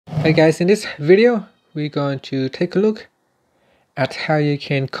Hey guys, in this video, we're going to take a look at how you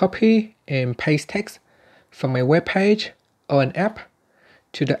can copy and paste text from a web page or an app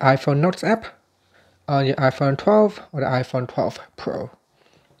to the iPhone Notes app on your iPhone 12 or the iPhone 12 Pro.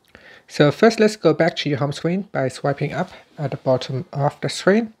 So first, let's go back to your home screen by swiping up at the bottom of the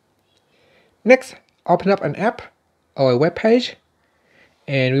screen. Next, open up an app or a web page,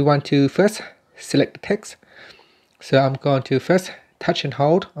 and we want to first select the text. So I'm going to first touch and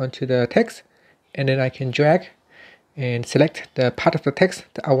hold onto the text, and then I can drag and select the part of the text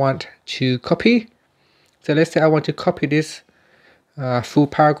that I want to copy. So let's say I want to copy this full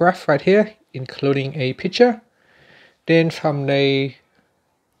paragraph right here, including a picture. Then from the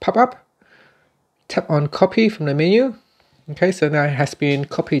pop-up, tap on copy from the menu. Okay, so now it has been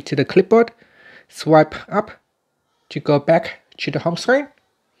copied to the clipboard. Swipe up to go back to the home screen.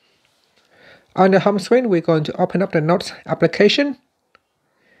 On the home screen, we're going to open up the Notes application.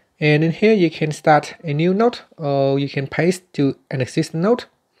 And in here, you can start a new note or you can paste to an existing note.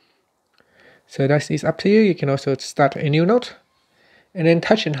 So that is up to you. You can also start a new note and then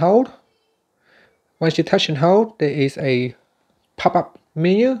touch and hold. Once you touch and hold, there is a pop-up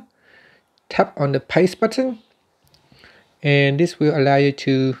menu. Tap on the paste button, and this will allow you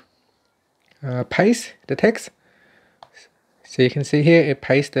to paste the text. So you can see here it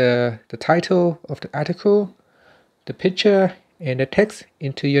pastes the title of the article, the picture, and the text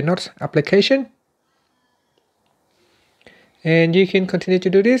into your Notes application. And you can continue to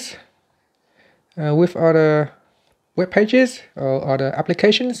do this with other web pages or other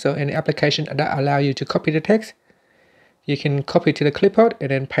applications. So any application that allow you to copy the text, you can copy to the clipboard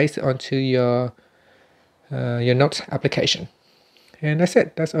and then paste it onto your Notes application. And that's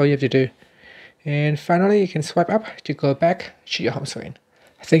it. That's all you have to do. And finally, you can swipe up to go back to your home screen.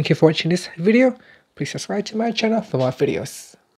 Thank you for watching this video. Please subscribe to my channel for more videos.